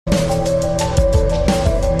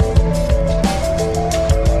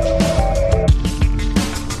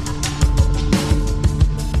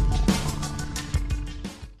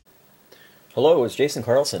Hello, it's Jason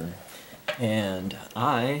Carlson, and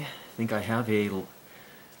I think I have a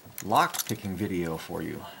lock picking video for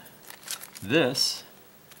you. This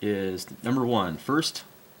is number one, first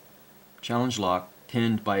challenge lock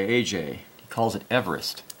pinned by AJ. He calls it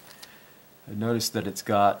Everest. I noticed that it's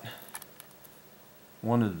got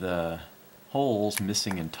one of the holes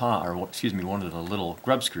missing in top, or excuse me, one of the little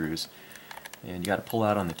grub screws, and you got to pull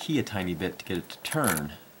out on the key a tiny bit to get it to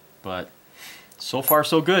turn. But so far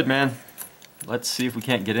so good, man. Let's see if we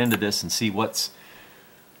can't get into this and see what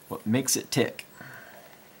makes it tick.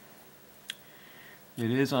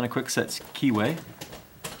 It is on a quick set keyway.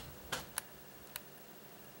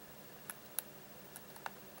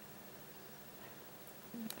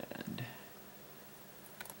 And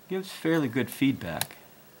gives fairly good feedback.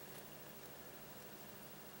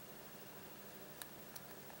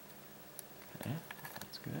 Okay,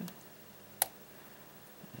 that's good.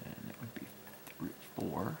 And it would be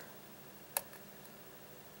 4.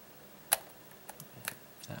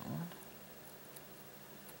 That one.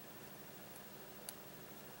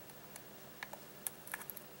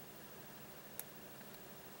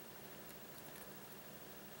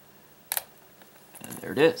 And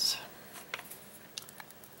there it is.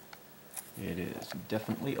 It is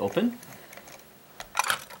definitely open.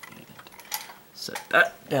 And set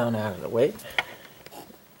that down out of the way.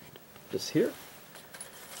 This here.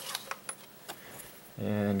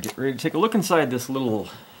 And get ready to take a look inside this little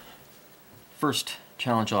first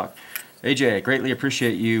challenge lock. AJ, I greatly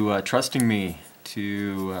appreciate you trusting me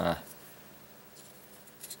to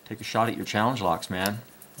take a shot at your challenge locks, man.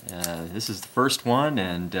 This is the first one,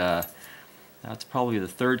 and that's probably the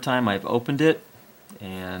third time I've opened it.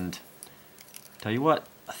 And tell you what,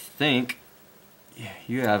 I think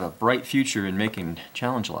you have a bright future in making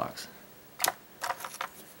challenge locks. If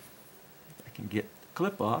I can get the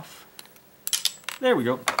clip off. There we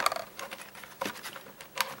go.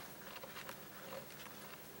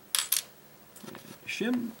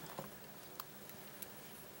 Shim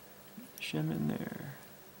in there.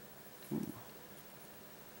 Ooh.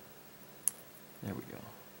 There we go.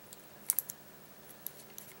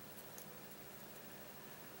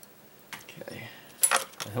 Okay.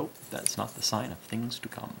 I hope that's not the sign of things to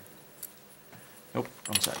come. Nope,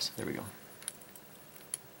 wrong size. There we go.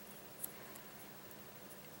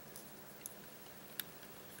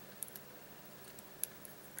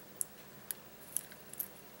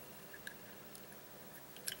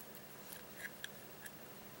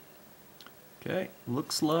 Okay,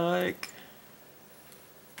 looks like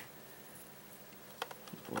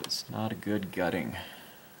it was not a good gutting.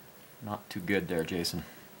 Not too good there, Jason.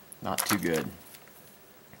 Not too good.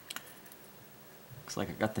 Looks like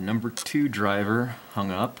I got the number 2 driver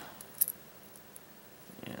hung up.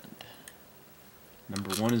 And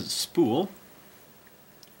number 1 is a spool.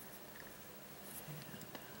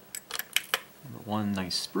 And number 1,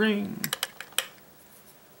 nice spring.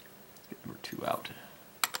 Get number 2 out.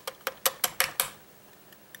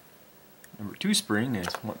 Number 2 spring is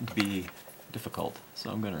wanting to be difficult, so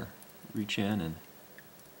I'm going to reach in and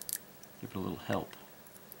give it a little help.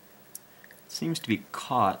 It seems to be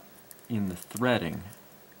caught in the threading.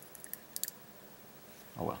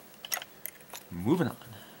 Oh well. Moving on.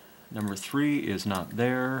 Number 3 is not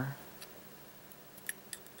there.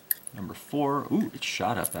 Number 4, ooh, it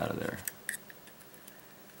shot up out of there.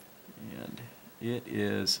 And it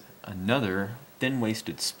is another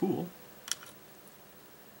thin-waisted spool.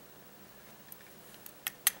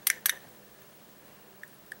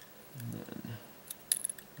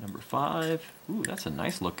 Number 5, ooh, that's a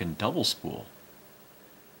nice looking double spool.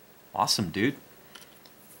 Awesome, dude.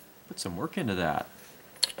 Put some work into that.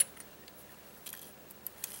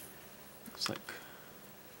 Looks like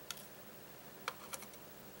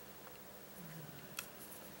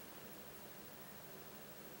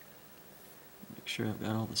make sure I've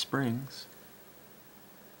got all the springs.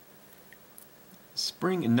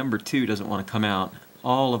 Spring in number 2 doesn't want to come out.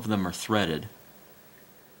 All of them are threaded.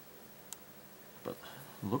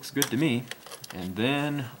 Looks good to me. And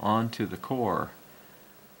then on to the core.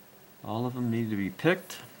 All of them need to be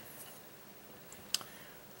picked.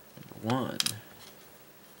 Number 1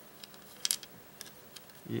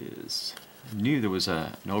 is, I knew there was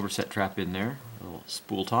an overset trap in there, a little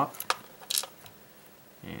spool top.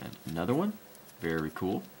 And another one, very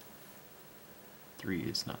cool. 3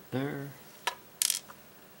 is not there.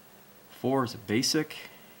 4 is a basic,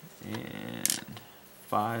 and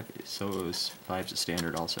 5 is a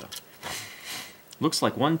standard also. Looks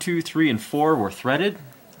like 1, 2, 3, and 4 were threaded.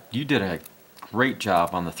 You did a great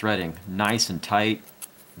job on the threading. Nice and tight,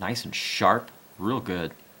 nice and sharp, real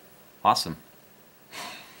good. Awesome.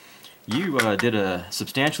 You did a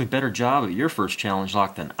substantially better job at your first challenge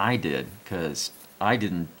lock than I did, because I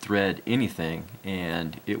didn't thread anything,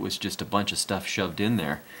 and it was just a bunch of stuff shoved in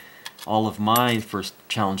there. All of my first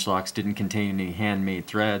challenge locks didn't contain any handmade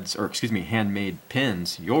threads, or excuse me, handmade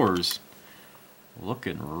pins. Yours,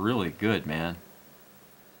 looking really good, man.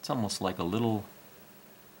 It's almost like a little...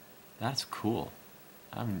 That's cool.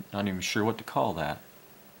 I'm not even sure what to call that.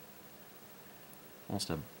 Almost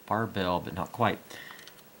a barbell, but not quite.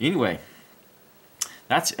 Anyway,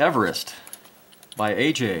 that's Everest by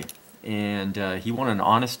AJ, and he wanted an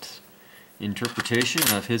honest interpretation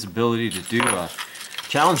of his ability to do a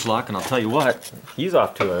challenge lock, and I'll tell you what, he's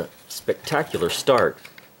off to a spectacular start.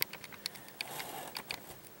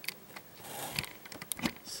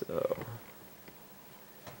 So,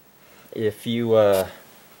 if you, I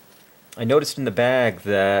noticed in the bag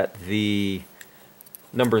that the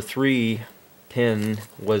number 3 pin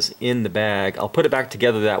was in the bag. I'll put it back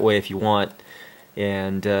together that way if you want,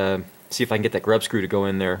 and see if I can get that grub screw to go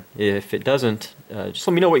in there. If it doesn't, just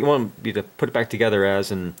let me know what you want me to put it back together as,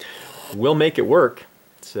 and we'll make it work.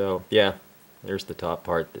 So yeah, there's the top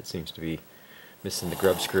part that seems to be missing the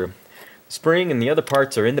grub screw. The spring and the other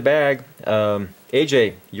parts are in the bag.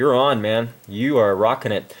 AJ, you're on, man. You are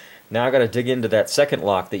rocking it. Now I got to dig into that second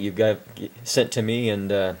lock that you got sent to me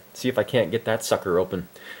and see if I can't get that sucker open.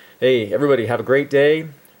 Hey, everybody, have a great day.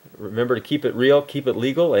 Remember to keep it real, keep it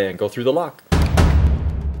legal, and go through the lock.